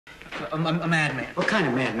A madman. What kind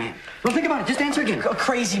of madman? Well, think about it. Just answer again. A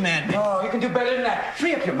crazy madman. Oh, you can do better than that.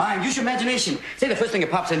 Free up your mind. Use your imagination. Say the first thing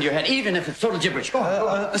that pops into your head, even if it's total gibberish. Go on. Go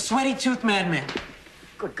on. A sweaty tooth madman.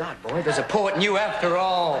 Good God, boy. There's a poet in you after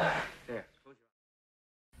all. There.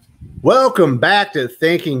 Welcome back to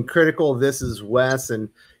Thinking Critical. This is Wes. And,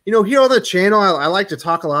 you know, here on the channel, I like to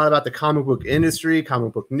talk a lot about the comic book industry,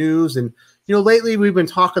 comic book news. And, you know, lately we've been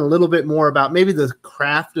talking a little bit more about maybe the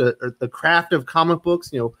craft of comic books,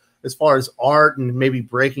 you know, as far as art and maybe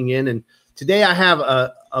breaking in. And today I have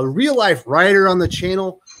a real life writer on the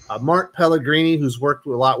channel, Mark Pellegrini, who's worked a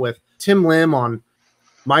lot with Tim Lim on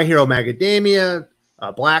My Hero Macadamia,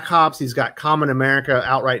 Black Ops. He's got Common America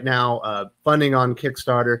out right now, funding on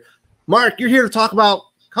Kickstarter. Mark, you're here to talk about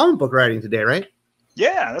comic book writing today, right?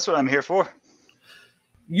 Yeah, that's what I'm here for.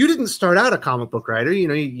 You didn't start out a comic book writer. You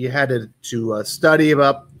know, you had to study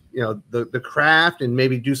about, you know, the craft and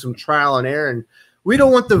maybe do some trial and error. And we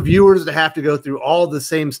don't want the viewers to have to go through all the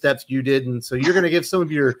same steps you did. And so you're going to give some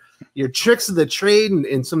of your tricks of the trade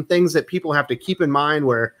and some things that people have to keep in mind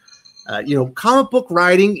where, you know, comic book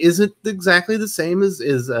writing isn't exactly the same as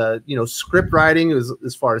you know, script writing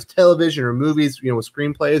as far as television or movies, you know, with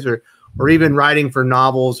screenplays or even writing for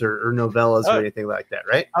novels or novellas or anything like that,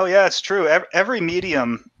 right? Oh, yeah, it's true. Every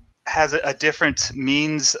medium has a different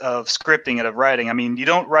means of scripting and of writing. I mean, you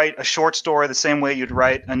don't write a short story the same way you'd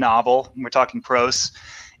write a novel. We're talking prose.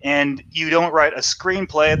 And you don't write a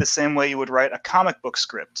screenplay the same way you would write a comic book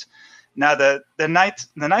script. Now, the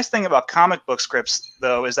nice thing about comic book scripts,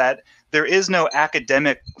 though, is that there is no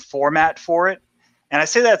academic format for it. And I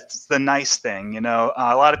say that's the nice thing. You know,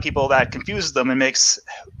 a lot of people, that confuses them and makes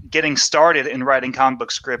getting started in writing comic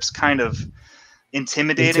book scripts kind of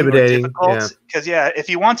intimidating or difficult. Because, if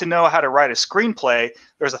you want to know how to write a screenplay,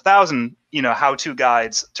 there's 1,000, you know, how-to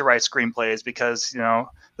guides to write screenplays because, you know,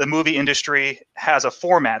 the movie industry has a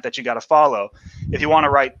format that you got to follow. If you want to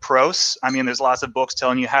write prose, I mean, there's lots of books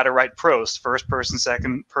telling you how to write prose, first person,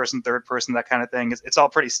 second person, third person, that kind of thing. It's all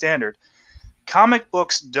pretty standard. Comic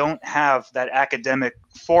books don't have that academic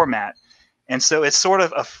format. And so it's sort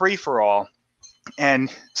of a free-for-all.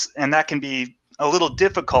 And that can be a little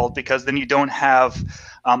difficult because then you don't have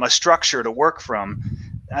a structure to work from.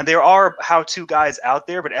 There are how-to guides out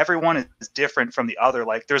there, but everyone is different from the other.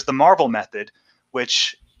 Like there's the Marvel method,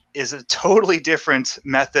 which is a totally different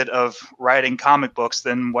method of writing comic books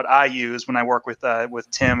than what I use when I work with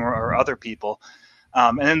Tim or other people.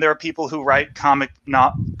 And then there are people who write comic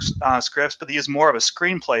scripts, but they use more of a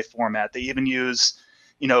screenplay format. They even use,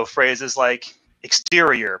 you know, phrases like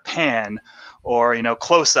exterior, pan, or, you know,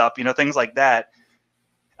 close up, you know, things like that,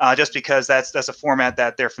 just because that's a format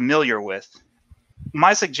that they're familiar with.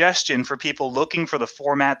 My suggestion for people looking for the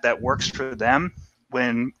format that works for them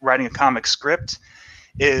when writing a comic script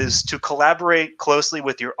is to collaborate closely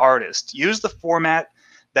with your artist. Use the format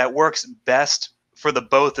that works best for the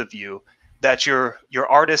both of you, that your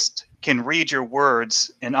artist can read your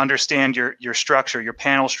words and understand your structure, your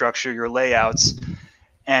panel structure, your layouts.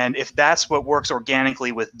 And if that's what works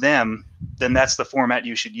organically with them, then that's the format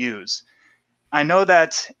you should use. I know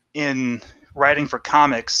that in writing for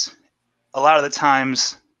comics, a lot of the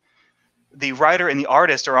times the writer and the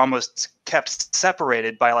artist are almost kept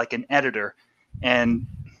separated by like an editor. And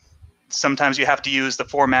sometimes you have to use the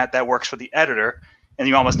format that works for the editor, and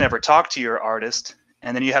you almost never talk to your artist.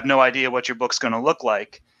 And then you have no idea what your book's going to look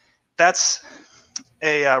like. That's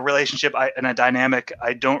a relationship and a dynamic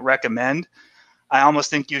I don't recommend. I almost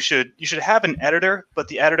think you should have an editor, but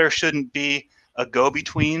the editor shouldn't be a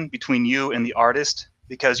go-between between you and the artist,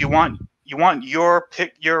 because you want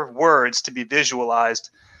your words to be visualized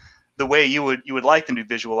the way you would like them to be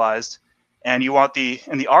visualized, and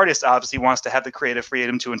the artist obviously wants to have the creative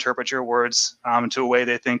freedom to interpret your words into a way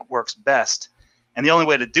they think works best. And the only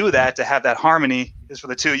way to do that, to have that harmony, is for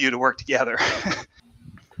the two of you to work together.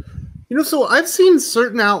 You know, so I've seen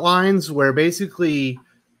certain outlines where basically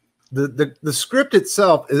the script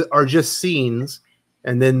itself are just scenes,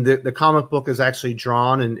 and then the comic book is actually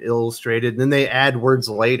drawn and illustrated, and then they add words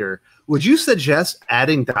later. Would you suggest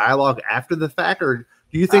adding dialogue after the fact, or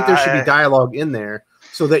do you think there should be dialogue in there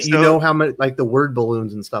so that you know how much, like the word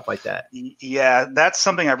balloons and stuff like that? Yeah, that's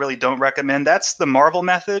something I really don't recommend. That's the Marvel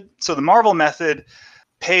method. So the Marvel method,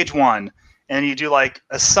 page 1, and you do like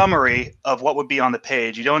a summary of what would be on the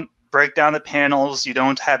page. You don't break down the panels. You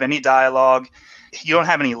don't have any dialogue. You don't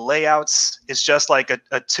have any layouts. It's just like a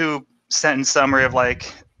 2-sentence summary of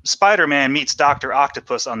like, Spider-Man meets Dr.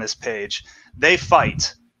 Octopus on this page. They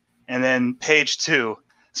fight. And then page 2,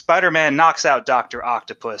 Spider-Man knocks out Dr.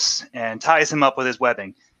 Octopus and ties him up with his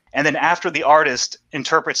webbing. And then after the artist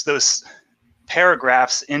interprets those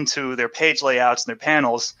paragraphs into their page layouts and their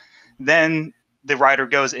panels, Then the writer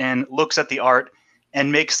goes in, looks at the art,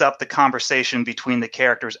 and makes up the conversation between the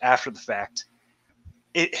characters after the fact.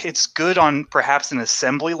 It's good on perhaps an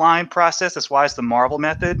assembly line process. That's why it's the Marvel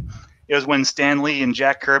method. It was when Stan Lee and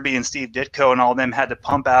Jack Kirby and Steve Ditko and all of them had to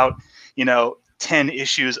pump out, 10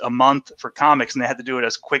 issues a month for comics, and they had to do it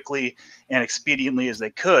as quickly and expediently as they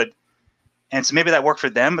could. And so maybe that worked for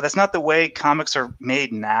them, but that's not the way comics are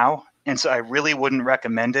made now. And so I really wouldn't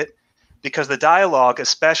recommend it, because the dialogue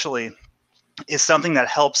especially is something that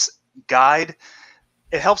helps guide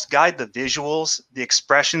the visuals, the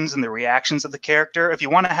expressions, and the reactions of the character. If you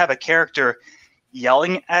want to have a character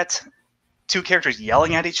two characters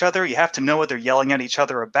yelling at each other, you have to know what they're yelling at each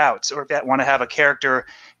other about. Or if you want to have a character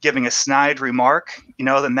giving a snide remark,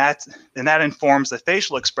 then that informs the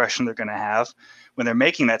facial expression they're going to have when they're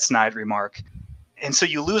making that snide remark. And so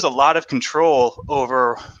you lose a lot of control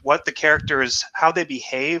over what the characters, how they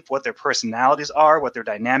behave, what their personalities are, what their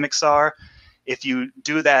dynamics are, if you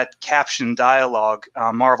do that caption dialogue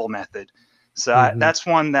Marvel method. So that's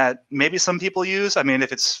one that maybe some people use. I mean,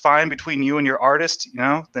 if it's fine between you and your artist,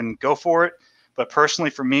 then go for it. But personally,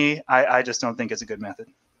 for me, I just don't think it's a good method.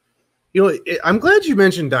 I'm glad you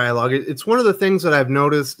mentioned dialogue. It's one of the things that I've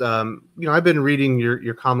noticed. I've been reading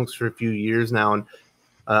your comics for a few years now, and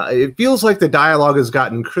it feels like the dialogue has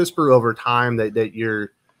gotten crisper over time, that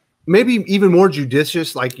you're maybe even more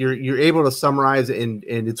judicious. Like you're able to summarize it, and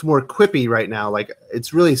it's more quippy right now. Like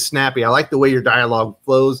it's really snappy. I like the way your dialogue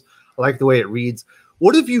flows. I like the way it reads.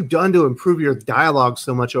 What have you done to improve your dialogue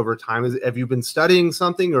so much over time? Have you been studying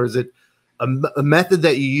something, or is it a method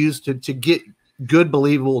that you use to get good,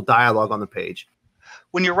 believable dialogue on the page?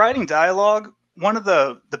 When you're writing dialogue, one of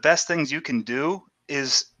the best things you can do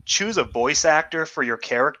is choose a voice actor for your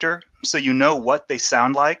character, so you know what they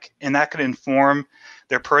sound like, and that could inform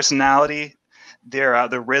their personality,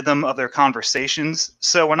 the rhythm of their conversations.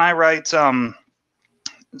 So when I write,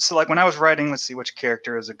 like when I was writing, let's see which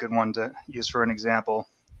character is a good one to use for an example.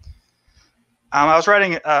 I was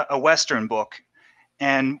writing a Western book,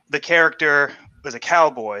 and the character was a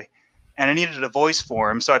cowboy, and I needed a voice for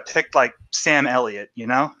him. So I picked like Sam Elliott,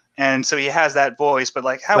 and so he has that voice, but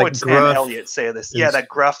like, how would Sam Elliott say this? Yeah, that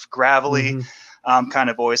gruff, gravelly kind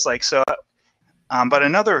of voice. Like, so, but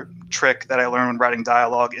another trick that I learned when writing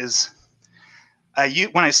dialogue is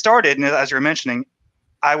when I started, and as you were mentioning,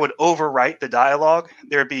 I would overwrite the dialogue.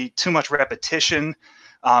 There'd be too much repetition.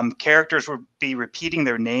 Characters would be repeating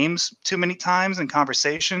their names too many times in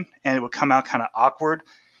conversation, and it would come out kind of awkward.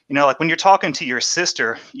 Like when you're talking to your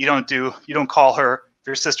sister, you don't call her, if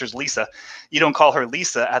your sister's Lisa, you don't call her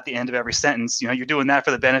Lisa at the end of every sentence. You're doing that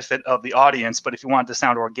for the benefit of the audience. But if you want it to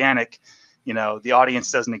sound organic, the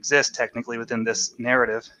audience doesn't exist technically within this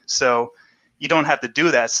narrative. So you don't have to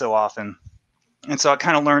do that so often. And so I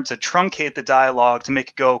kind of learned to truncate the dialogue to make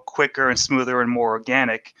it go quicker and smoother and more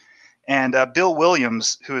organic. And Bill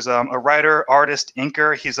Williams, who's a writer, artist,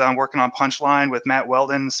 inker, he's working on Punchline with Matt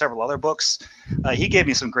Weldon and several other books. He gave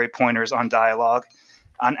me some great pointers on dialogue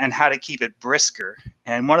and how to keep it brisker.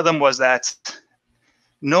 And one of them was that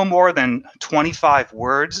no more than 25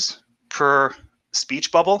 words per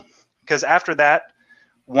speech bubble, because after that,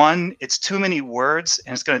 one, it's too many words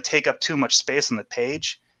and it's going to take up too much space on the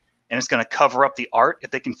page. And it's going to cover up the art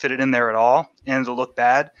if they can fit it in there at all, and it'll look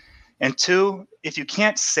bad. And two, if you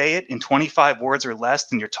can't say it in 25 words or less,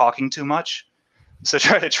 then you're talking too much. So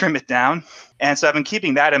try to trim it down. And so I've been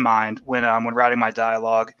keeping that in mind when writing my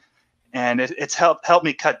dialogue, and it's helped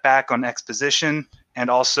me cut back on exposition, and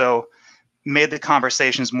also made the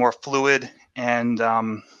conversations more fluid and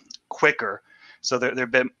quicker. So they're a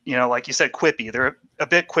bit, like you said, quippy. They're a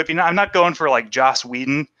bit quippy. Now, I'm not going for like Joss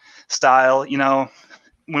Whedon style,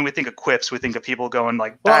 when we think of quips, we think of people going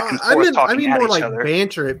like back and forth talking at each other.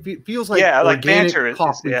 Banter. It feels like like banter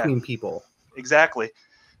talk between people. Exactly.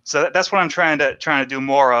 So that's what I'm trying to do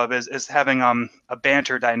more of is having a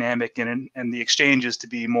banter dynamic and the exchanges to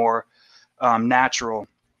be more natural.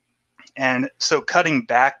 And so cutting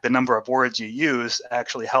back the number of words you use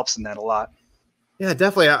actually helps in that a lot. Yeah,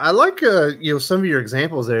 definitely. I like some of your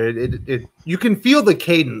examples there. It you can feel the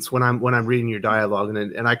cadence when I'm reading your dialogue,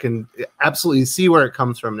 and I can absolutely see where it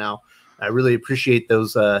comes from now. I really appreciate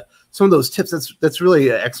those some of those tips. That's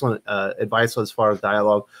really excellent advice as far as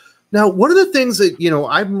dialogue. Now, one of the things that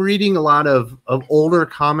I'm reading a lot of older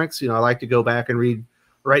comics. I like to go back and read.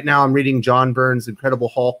 Right now, I'm reading John Byrne's Incredible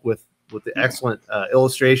Hulk with the excellent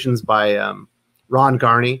illustrations by Ron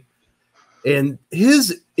Garney. And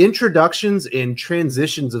his introductions and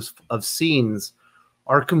transitions of scenes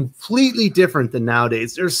are completely different than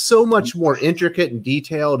nowadays. They're so much more intricate and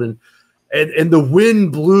detailed, and the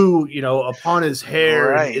wind blew, upon his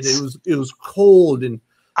hair. Right. And it was cold, and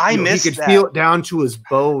I he miss could that. feel it down to his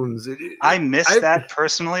bones. I miss that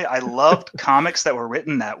personally. I loved comics that were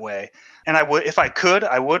written that way, and I would, if I could,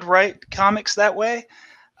 I would write comics that way.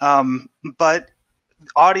 But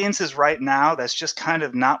audiences right now, that's just kind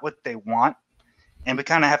of not what they want, and we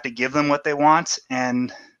kind of have to give them what they want.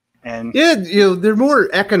 And yeah, they're more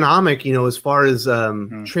economic, as far as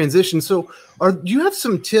transition. So, do you have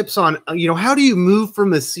some tips on, how do you move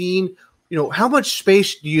from a scene? How much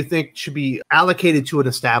space do you think should be allocated to an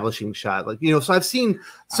establishing shot? Like, so I've seen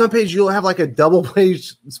some page you'll have like a double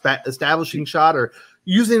page establishing shot, or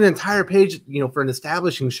using an entire page, for an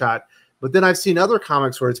establishing shot. But then I've seen other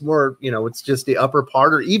comics where it's more, it's just the upper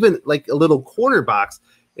part, or even like a little corner box.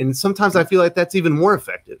 And sometimes I feel like that's even more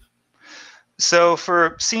effective. So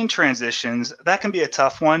for scene transitions, that can be a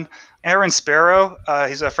tough one. Aaron Sparrow,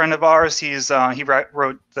 he's a friend of ours. He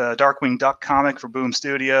wrote the Darkwing Duck comic for Boom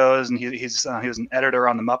Studios, and he was an editor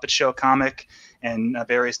on the Muppet Show comic and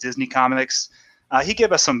various Disney comics. He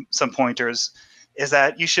gave us some pointers. Is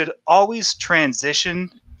that you should always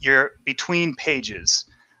transition between pages.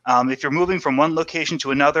 If you're moving from one location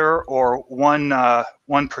to another, or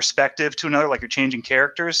one perspective to another, like you're changing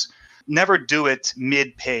characters, never do it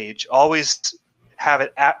mid-page. Always have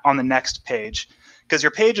it on the next page, because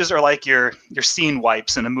your pages are like your scene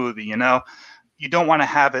wipes in a movie. You don't want to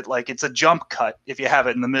have it like it's a jump cut. If you have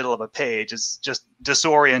it in the middle of a page, it's just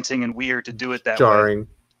disorienting and weird to do it that way. Jarring.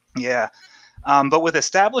 Yeah. But with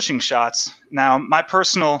establishing shots, now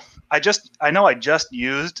I know I just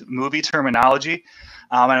used movie terminology,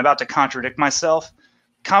 and I'm about to contradict myself.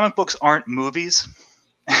 Comic books aren't movies.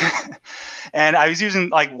 And I was using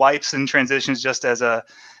like wipes and transitions just as a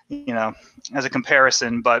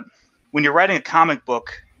comparison. But when you're writing a comic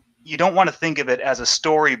book, you don't want to think of it as a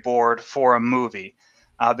storyboard for a movie,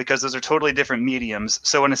 because those are totally different mediums.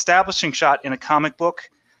 So an establishing shot in a comic book,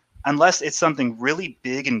 unless it's something really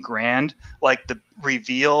big and grand, like the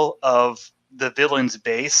reveal of the villain's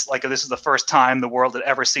base, like this is the first time the world had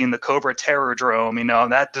ever seen the Cobra Terrordrome,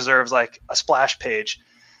 that deserves like a splash page.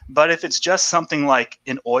 But if it's just something like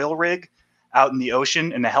an oil rig out in the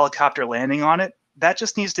ocean and a helicopter landing on it, that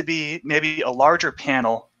just needs to be maybe a larger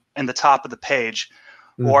panel in the top of the page,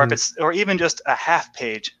 or even just a half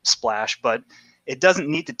page splash, but it doesn't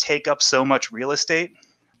need to take up so much real estate.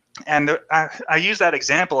 And I use that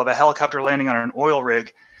example of a helicopter landing on an oil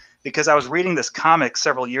rig because I was reading this comic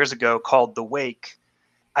several years ago called The Wake.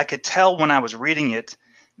 I could tell when I was reading it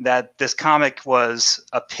that this comic was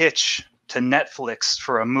a pitch to Netflix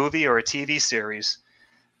for a movie or a TV series,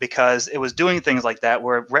 because it was doing things like that,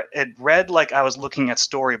 where it read like I was looking at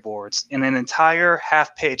storyboards, and an entire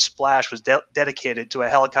half-page splash was dedicated to a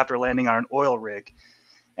helicopter landing on an oil rig.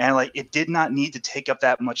 And like, it did not need to take up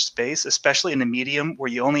that much space, especially in a medium where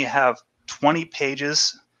you only have 20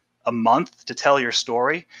 pages a month to tell your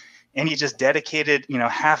story, and you just dedicated,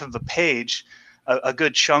 half of a page, a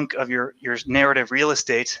good chunk of your narrative real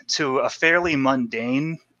estate, to a fairly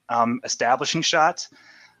mundane establishing shot.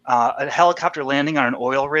 A helicopter landing on an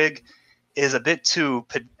oil rig is a bit too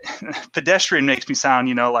pedestrian. Makes me sound,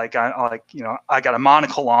 like I got a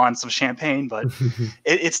monocle on, some champagne, but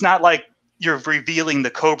it's not like you're revealing the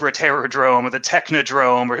Cobra Terrordrome or the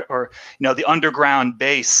Technodrome or the underground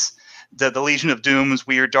base, the Legion of Doom's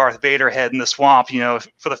weird Darth Vader head in the swamp,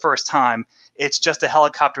 for the first time. It's just a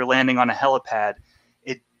helicopter landing on a helipad.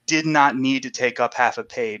 It did not need to take up half a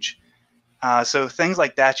page. So things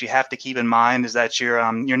like that you have to keep in mind, is that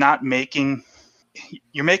you're making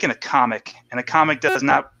a comic, and a comic does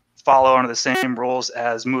not follow under the same rules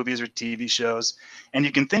as movies or TV shows. And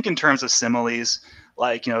you can think in terms of similes,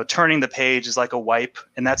 like, turning the page is like a wipe,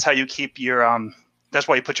 and that's how you keep your that's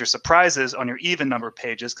why you put your surprises on your even number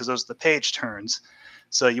pages, because those are the page turns.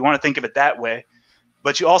 So you want to think of it that way,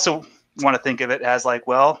 but you also want to think of it as like,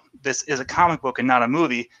 well, this is a comic book and not a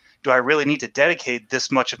movie. Do I really need to dedicate this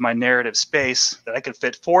much of my narrative space that I could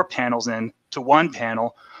fit 4 panels in to one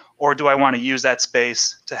panel? Or do I want to use that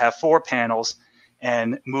space to have 4 panels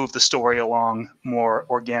and move the story along more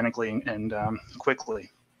organically and quickly?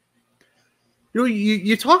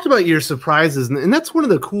 You talked about your surprises, and that's one of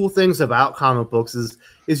the cool things about comic books is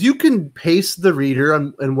you can pace the reader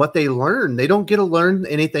on what they learn. They don't get to learn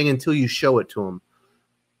anything until you show it to them.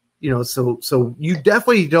 So you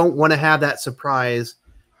definitely don't want to have that surprise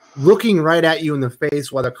looking right at you in the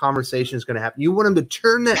face while the conversation is going to happen. You want them to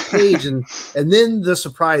turn that page and then the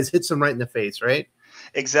surprise hits them right in the face, right?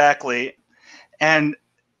 Exactly. And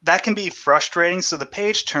that can be frustrating. So the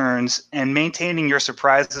page turns and maintaining your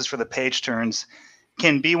surprises for the page turns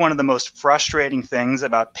can be one of the most frustrating things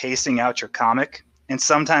about pacing out your comic. And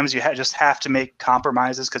sometimes you just have to make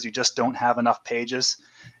compromises because you just don't have enough pages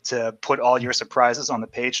to put all your surprises on the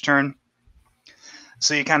page turn.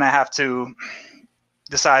 So you kind of have to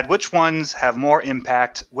decide which ones have more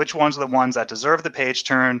impact, which ones are the ones that deserve the page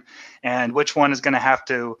turn, and which one is going to have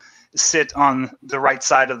to sit on the right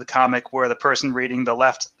side of the comic where the person reading the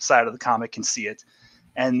left side of the comic can see it.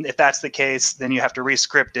 And if that's the case, then you have to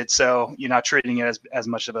re-script it so you're not treating it as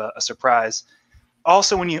much of a surprise.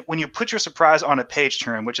 Also, when you put your surprise on a page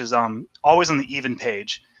turn, which is always on the even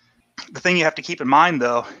page, the thing you have to keep in mind,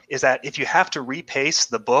 though, is that if you have to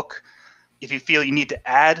repaste the book, if you feel you need to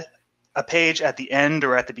add a page at the end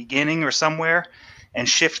or at the beginning or somewhere and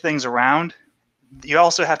shift things around, you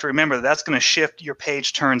also have to remember that that's going to shift your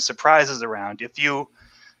page turn surprises around. If you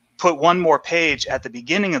put one more page at the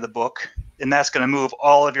beginning of the book, then that's going to move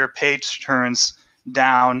all of your page turns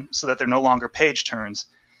down so that they're no longer page turns.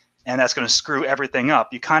 And that's going to screw everything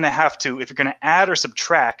up. You kind of have to, if you're going to add or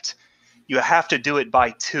subtract, you have to do it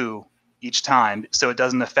by 2 each time so it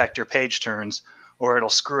doesn't affect your page turns or it'll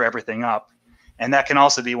screw everything up. And that can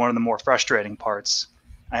also be one of the more frustrating parts.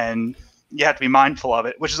 And you have to be mindful of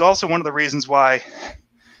it, which is also one of the reasons why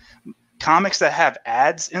comics that have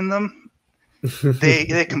ads in them,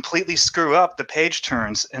 they completely screw up the page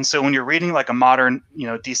turns. And so when you're reading like a modern,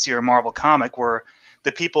 DC or Marvel comic where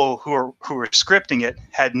the people who are scripting it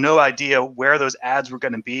had no idea where those ads were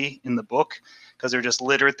going to be in the book because they're just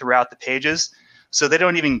littered throughout the pages. So they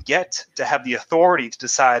don't even get to have the authority to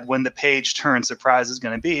decide when the page turn surprise is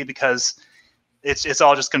going to be because it's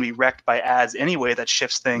all just going to be wrecked by ads anyway. That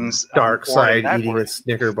shifts things. Dark Side eating a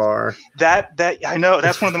Snicker bar. That I know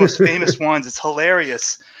that's one of the most famous ones. It's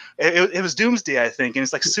hilarious. It was Doomsday, I think, and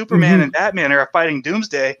it's like Superman and Batman are fighting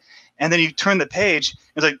Doomsday, and then you turn the page.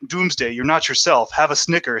 It's like, Doomsday, you're not yourself. Have a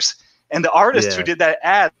Snickers. And the artist who did that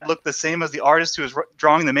ad looked the same as the artist who was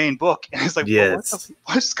drawing the main book. And it's like,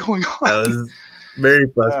 what's going on? That was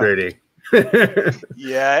very frustrating.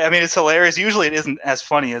 Yeah, I mean, it's hilarious. Usually it isn't as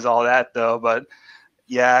funny as all that, though. But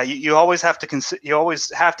yeah, you always have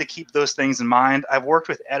to keep those things in mind. I've worked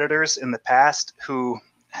with editors in the past who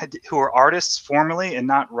are artists formerly and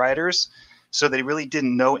not writers, so they really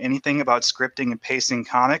didn't know anything about scripting and pacing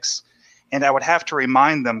comics. And I would have to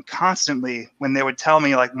remind them constantly when they would tell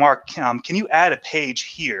me, like, Mark, can you add a page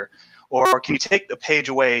here? Or can you take the page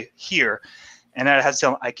away here? And I had to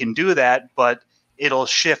tell them, I can do that, but it'll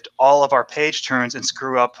shift all of our page turns and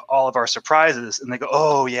screw up all of our surprises. And they go,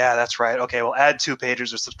 oh, yeah, that's right. Okay, we'll add 2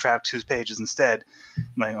 pages or subtract 2 pages instead. I'm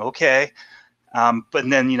like, okay. But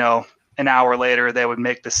then, an hour later, they would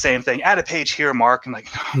make the same thing. Add a page here, Mark. I'm like,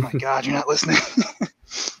 oh, my God, you're not listening.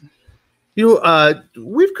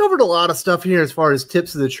 We've covered a lot of stuff here as far as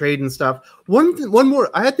tips of the trade and stuff. One more,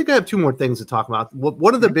 I think I have 2 more things to talk about.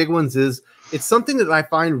 One of the big ones is it's something that I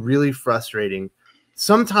find really frustrating.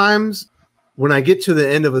 Sometimes when I get to the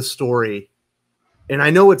end of a story and I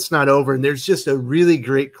know it's not over and there's just a really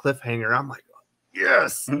great cliffhanger, I'm like,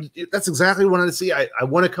 yes, that's exactly what I want to see. I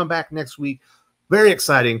want to come back next week. Very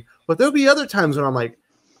exciting. But there'll be other times when I'm like,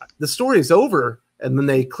 the story is over and then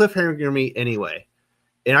they cliffhanger me anyway.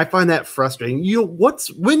 And I find that frustrating.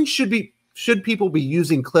 When should people be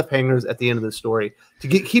using cliffhangers at the end of the story to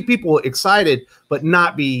keep people excited, but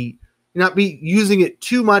not be using it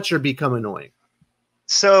too much or become annoying?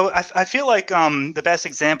 So I feel like the best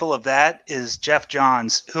example of that is Jeff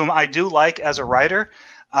Johns, whom I do like as a writer,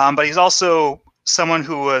 but he's also someone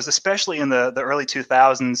who was, especially in the early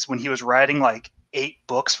 2000s, when he was writing like 8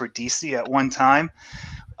 books for DC at one time.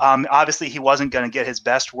 Obviously, he wasn't going to get his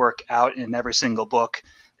best work out in every single book.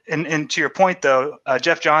 And to your point, though,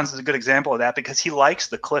 Jeff Johns is a good example of that because he likes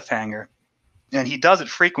the cliffhanger, and he does it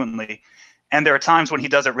frequently. And there are times when he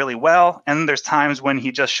does it really well, and then there's times when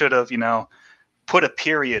he just should have, put a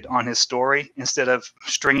period on his story instead of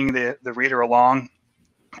stringing the reader along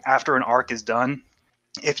after an arc is done.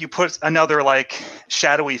 If you put another like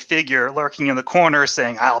shadowy figure lurking in the corner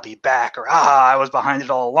saying, I'll be back, or I was behind it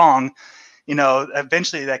all along,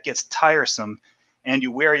 eventually that gets tiresome and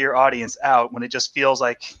you wear your audience out when it just feels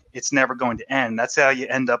like it's never going to end. That's how you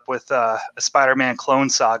end up with a Spider-Man clone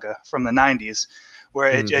saga from the 90s, where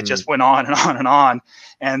it just went on and on and on.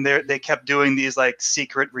 And they kept doing these like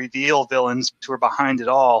secret reveal villains who are behind it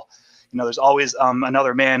all. There's always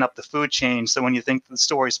another man up the food chain. So when you think the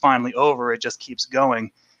story's finally over, it just keeps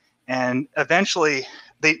going. And eventually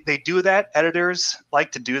they do that. Editors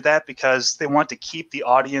like to do that because they want to keep the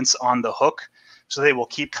audience on the hook. So they will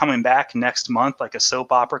keep coming back next month, like a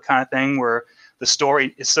soap opera kind of thing where the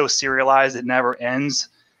story is so serialized it never ends.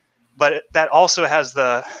 But that also has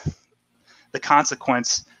the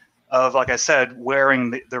consequence of, like I said,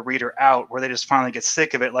 wearing the reader out, where they just finally get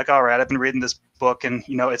sick of it. Like, all right, I've been reading this book, and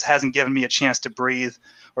it hasn't given me a chance to breathe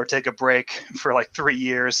or take a break for like 3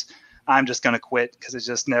 years, I'm just going to quit because it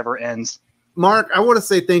just never ends. Mark, I want to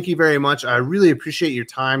say thank you very much. I really appreciate your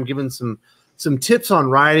time, giving some tips on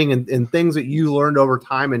writing and things that you learned over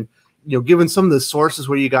time, and given some of the sources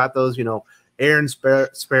where you got those. Aaron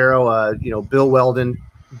Sparrow, Bill Williams.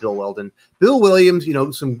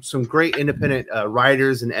 Some great independent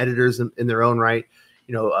writers and editors in their own right.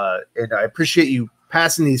 And I appreciate you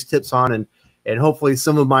passing these tips on, and hopefully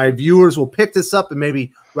some of my viewers will pick this up and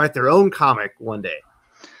maybe write their own comic one day.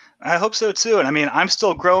 I hope so too. And I mean, I'm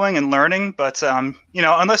still growing and learning, but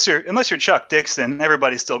unless you're Chuck Dixon,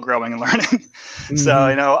 everybody's still growing and learning. Mm-hmm. So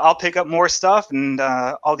I'll pick up more stuff, and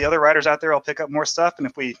all the other writers out there will pick up more stuff. And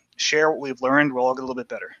if we share what we've learned, we'll all get a little bit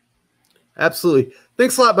better. Absolutely.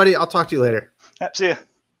 Thanks a lot, buddy. I'll talk to you later. See ya.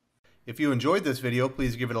 If you enjoyed this video,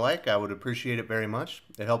 please give it a like. I would appreciate it very much.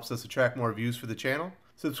 It helps us attract more views for the channel.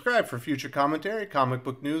 Subscribe for future commentary, comic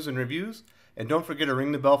book news, and reviews. And don't forget to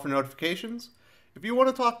ring the bell for notifications. If you want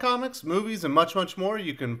to talk comics, movies, and much, much more,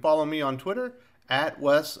 you can follow me on Twitter at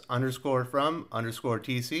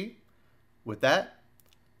Wes_from_TC. With that,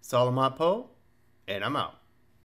 Salamat Po, and I'm out.